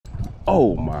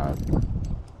Oh my,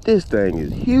 this thing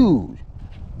is huge.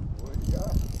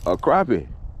 A crappie.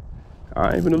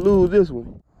 I ain't gonna lose this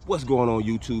one. What's going on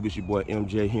YouTube? It's your boy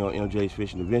MJ here on MJ's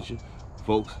Fishing Adventure.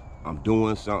 Folks, I'm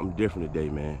doing something different today,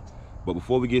 man. But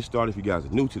before we get started, if you guys are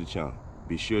new to the channel,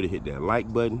 be sure to hit that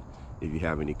like button. If you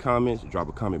have any comments, drop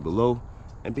a comment below.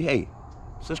 And hey,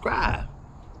 subscribe.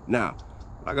 Now,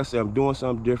 like I said, I'm doing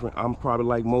something different. I'm probably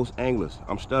like most anglers.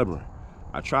 I'm stubborn.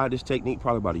 I tried this technique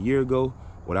probably about a year ago.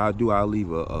 What I'll do, I'll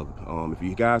leave if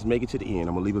you guys make it to the end,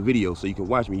 I'm gonna leave a video so you can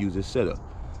watch me use this setup.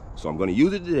 So I'm gonna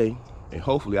use it today, and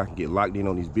hopefully I can get locked in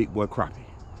on these big boy crappie.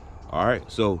 All right,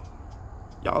 so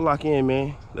y'all lock in,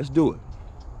 man. Let's do it.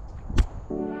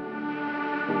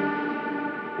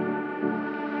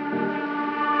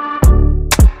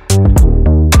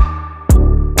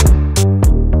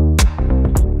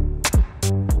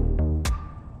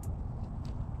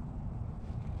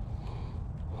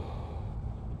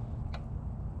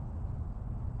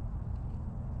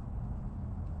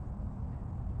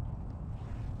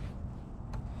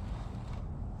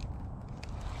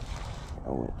 I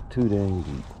went too dang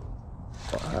deep.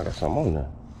 Oh, I got something on there.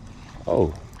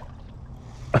 Oh.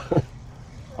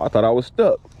 I thought I was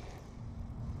stuck.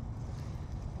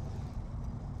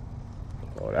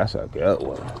 Oh, that's a good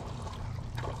one.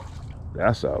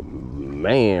 That's a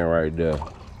man right there. That's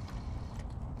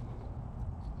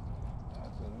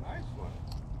a nice one.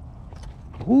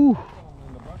 Woo.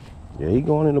 Yeah, he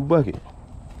going in the bucket.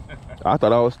 I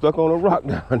thought I was stuck on a rock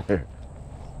down there.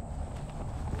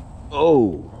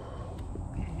 Oh.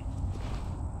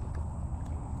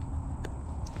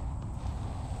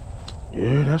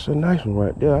 Yeah, that's a nice one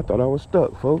right there. I thought I was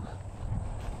stuck, folks.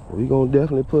 We gonna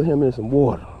definitely put him in some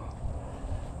water.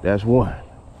 That's one.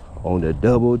 On the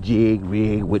double jig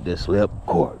rig with the slip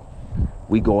cork.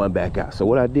 We going back out. So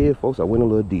what I did, folks, I went a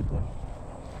little deeper.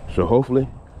 So hopefully,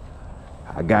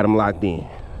 I got him locked in.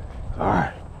 All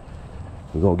right,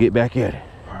 we're gonna get back at it.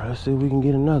 All right, let's see if we can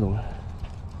get another one.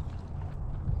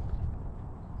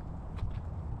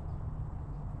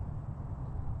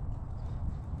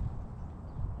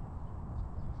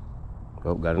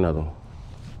 Oh, got another one.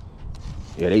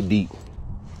 Yeah, they deep.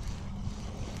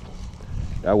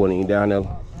 That wasn't even down there.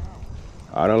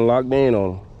 I done locked in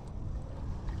on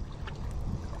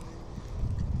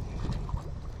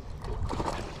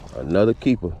them. Another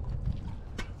keeper.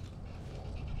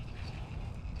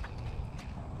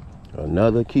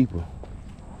 Another keeper.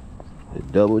 The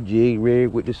double jig rig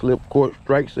with the slip cork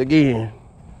strikes again.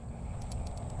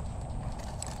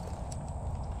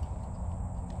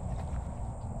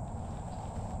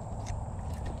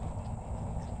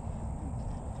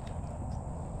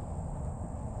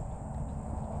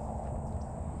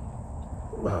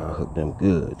 I hooked them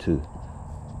good too.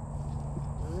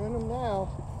 You're in them now.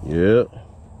 Yep.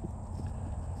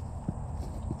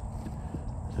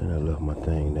 And I left my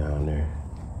thing down there.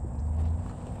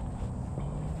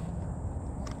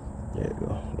 There you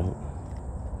go. Nope.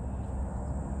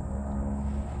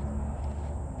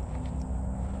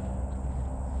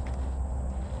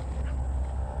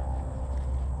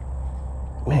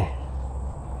 Man.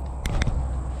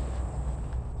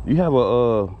 You have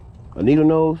a needle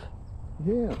nose?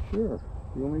 Yeah, sure.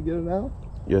 You want me to get it out?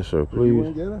 Yes, sir, please. You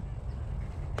want to get it?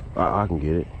 I can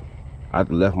get it. I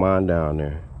left mine down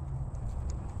there.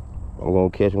 I'm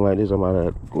gonna catch him like this. I'm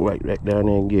gonna go right down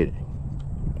there and get it.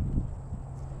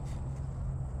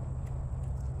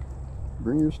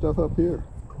 Bring your stuff up here.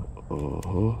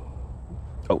 Oh,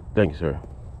 thank you, sir.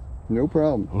 No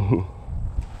problem. All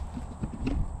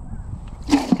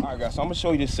right, guys. So I'm gonna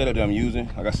show you this setup that I'm using.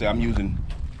 Like I said, I'm using.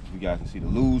 You guys can see the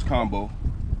Lose combo.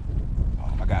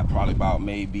 I got probably about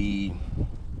maybe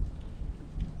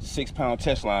 6-pound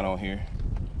test line on here,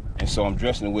 and so I'm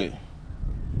dressing it with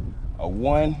a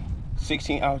 1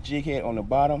 16-ounce jig head on the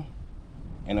bottom,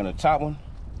 and on the top one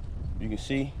you can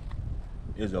see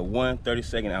is a 1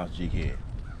 32nd-ounce jig head.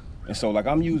 And so like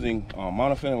I'm using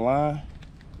monofilament line.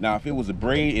 Now if it was a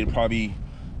braid, it'd probably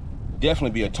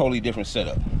definitely be a totally different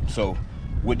setup. So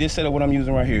with this setup, what I'm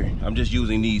using right here, I'm just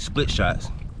using these split shots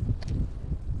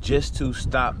just to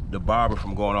stop the bobber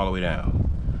from going all the way down.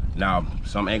 Now,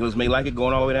 some anglers may like it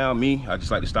going all the way down. Me, I just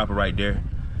like to stop it right there.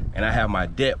 And I have my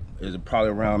depth is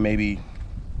probably around maybe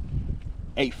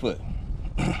 8 foot.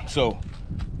 So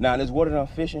now this water that I'm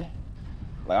fishing,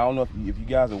 like I don't know if you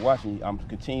guys are watching, I'm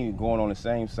continuing going on the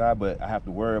same side, but I have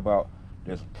to worry about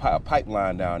there's a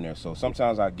pipeline down there. So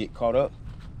sometimes I get caught up.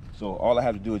 So all I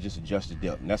have to do is just adjust the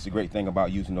depth. And that's the great thing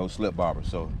about using those slip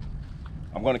bobbers. So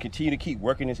I'm going to continue to keep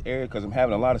working this area because I'm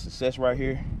having a lot of success right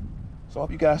here. So I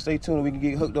hope you guys stay tuned and we can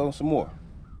get hooked on some more.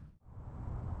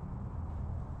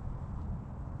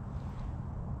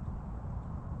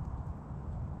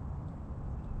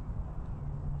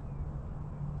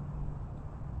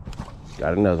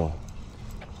 Got another one.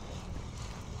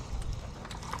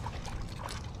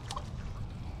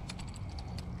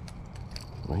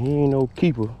 Well, he ain't no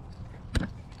keeper,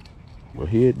 but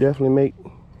he'll definitely make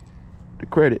the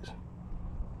credits.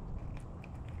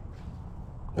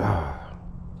 Ah,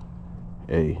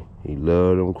 hey, he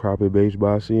loved them crappie baits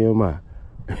by CMI.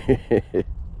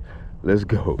 Let's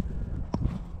go.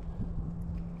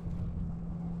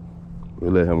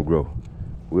 We'll let him grow.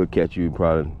 We'll catch you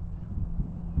probably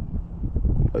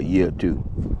a year or two.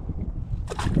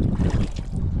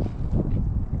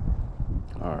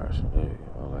 All right, so there you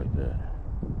go. I like that.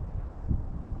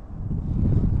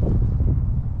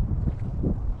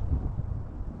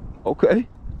 Okay,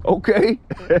 okay.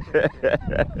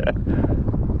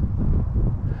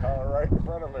 Right in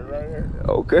front of me, right here.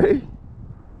 Okay.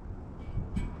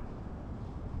 He's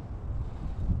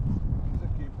a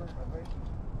keeper, I think.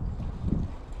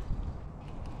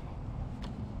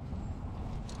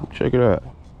 Check it out.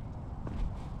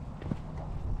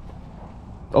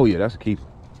 Oh yeah, that's a keeper.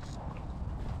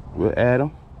 We'll add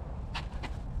him.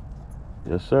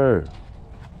 Yes, sir.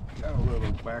 Got a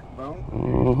little backbone.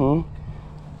 Mm-hmm.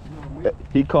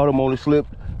 He caught him on the slip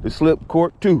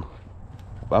cork too.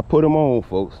 I put him on,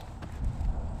 folks.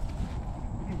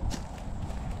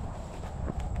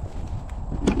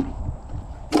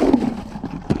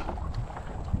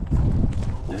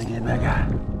 Let's get that guy.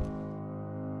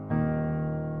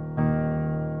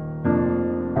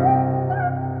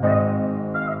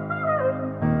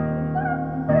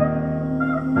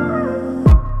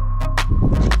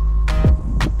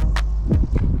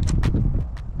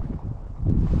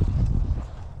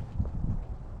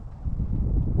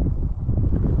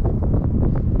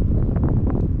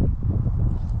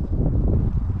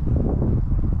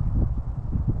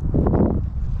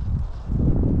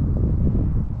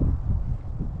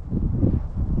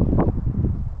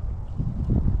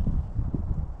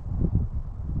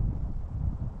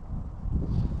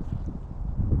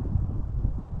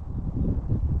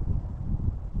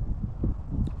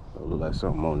 Look like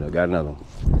something on there. Got another one.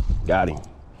 Got him.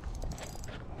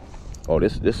 Oh,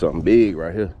 this something big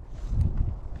right here.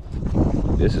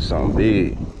 This is something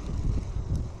big.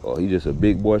 Oh, he just a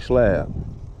big boy slab.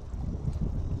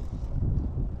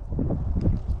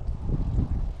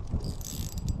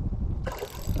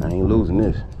 I ain't losing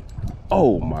this.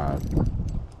 Oh my,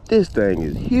 this thing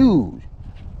is huge.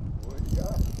 What you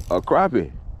got? A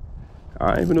crappie.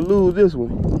 I ain't gonna lose this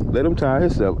one. Let him tire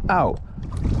himself out.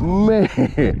 Man,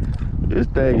 this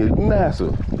thing is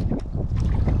massive.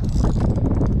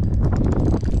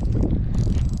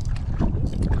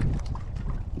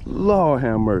 Lord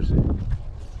have mercy.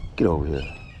 Get over here.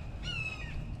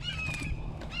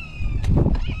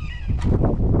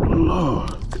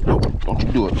 Lord, no, don't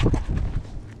you do it.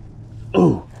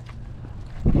 Oh,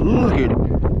 look at it.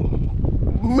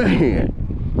 Man.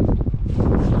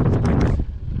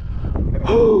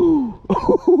 Oh,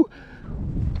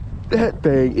 that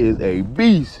thing is a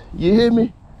beast. You hear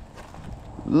me?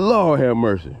 Lord have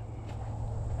mercy.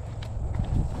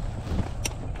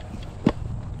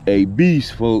 A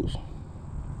beast, folks.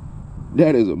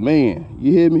 That is a man.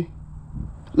 You hear me?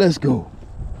 Let's go.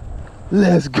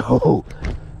 Let's go.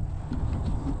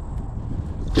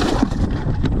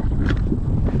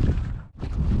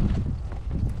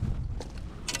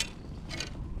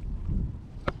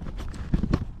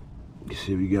 Let's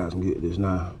see if you guys can get this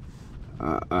now.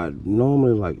 I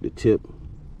normally like to tip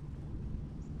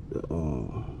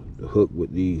the hook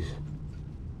with these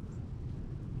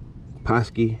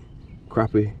pesky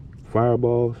crappie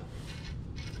fireballs.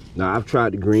 Now I've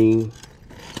tried the green.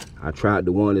 I tried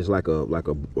the one that's like a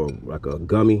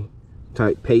gummy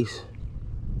type paste,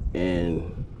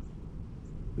 and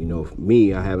you know, for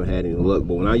me, I haven't had any luck.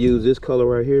 But when I use this color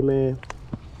right here, man,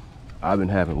 I've been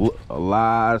having a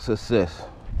lot of success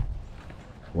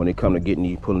when it comes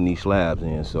to pulling these slabs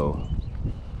in. So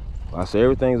I say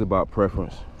everything's about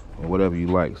preference and whatever you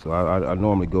like. So I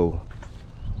normally go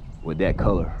with that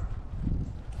color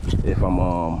if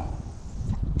I'm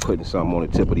putting something on the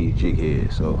tip of these jig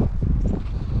heads. So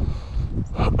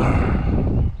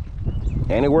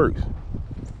and it works.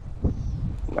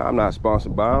 Now, I'm not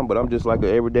sponsored by them, but I'm just like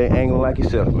an everyday angler like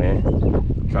yourself, man,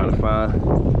 trying to find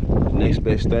the next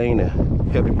best thing to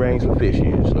help you bring some fish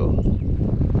in. So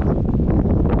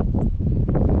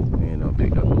man, I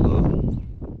picked up a little.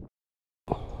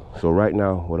 So right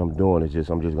now what I'm doing is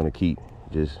I'm just gonna keep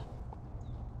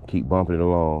bumping it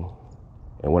along.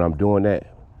 And when I'm doing that,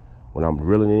 when I'm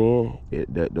reeling it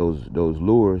in, those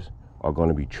lures are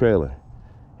gonna be trailing,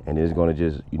 and it's gonna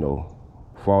just, you know,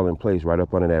 fall in place right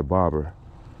up under that bobber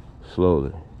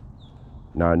slowly.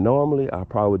 Now normally I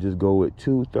probably just go with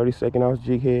two 32nd ounce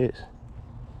jig heads,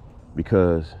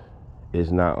 because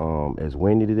it's not as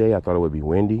windy today. I thought it would be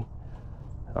windy.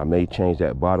 I may change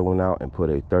that bottom one out and put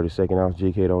a 32nd ounce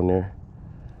jig head on there,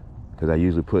 because I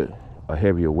usually put a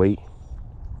heavier weight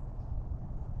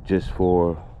just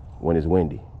for when it's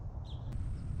windy.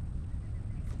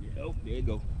 Oh, there you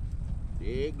go. There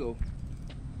you go.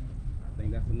 I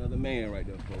think that's another man right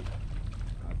there, folks.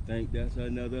 I think that's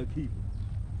another keeper.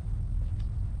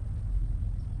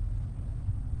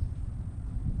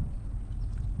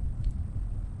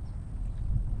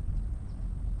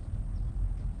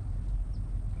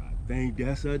 I think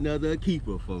that's another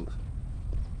keeper, folks.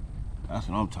 That's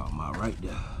what I'm talking about right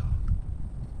there.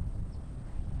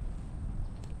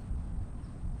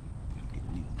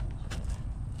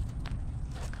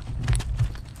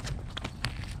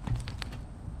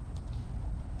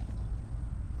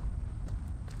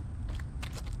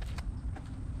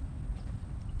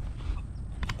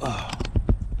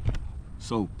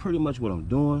 So pretty much what I'm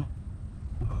doing,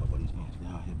 but these ants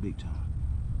down here big time.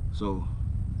 So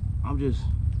I'm just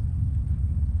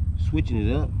switching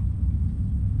it up.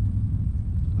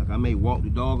 Like I may walk the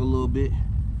dog a little bit,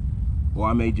 or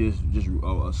I may just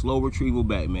a slow retrieval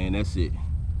back, man. That's it.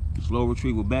 Slow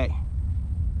retrieval back.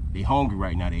 They hungry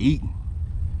right now. They eating.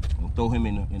 I'm gonna throw him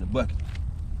in the bucket.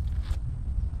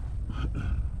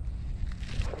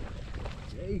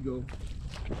 There you go.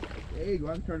 There you go.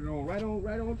 I can turn it on right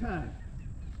on time.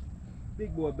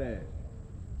 Big boy bag.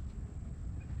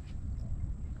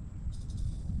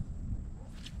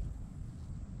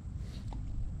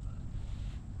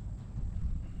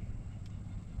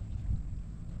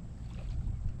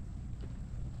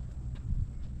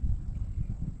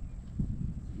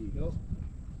 There you go.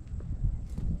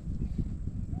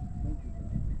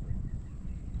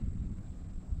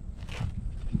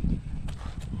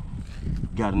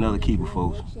 Got another keeper,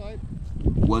 folks.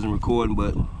 Wasn't recording,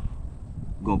 but we're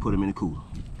gonna put him in the cooler.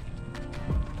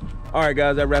 All right,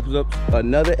 guys, that wraps up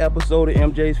another episode of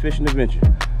MJ's Fishing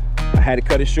Adventure. I had to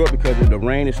cut it short because the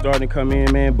rain is starting to come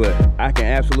in, man, but I can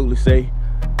absolutely say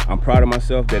I'm proud of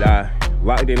myself that I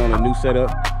locked in on a new setup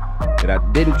that I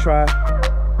didn't try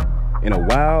in a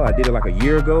while. I did it like a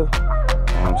year ago.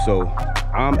 So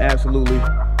I'm absolutely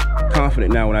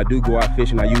confident now when I do go out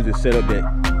fishing, I use this setup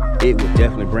that it will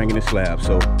definitely bring in the slab.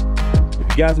 So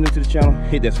if you guys are new to the channel,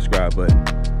 hit that subscribe button,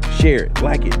 share it,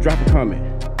 like it, drop a comment,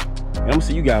 and I'm gonna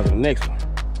see you guys on the next one.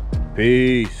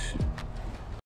 Peace.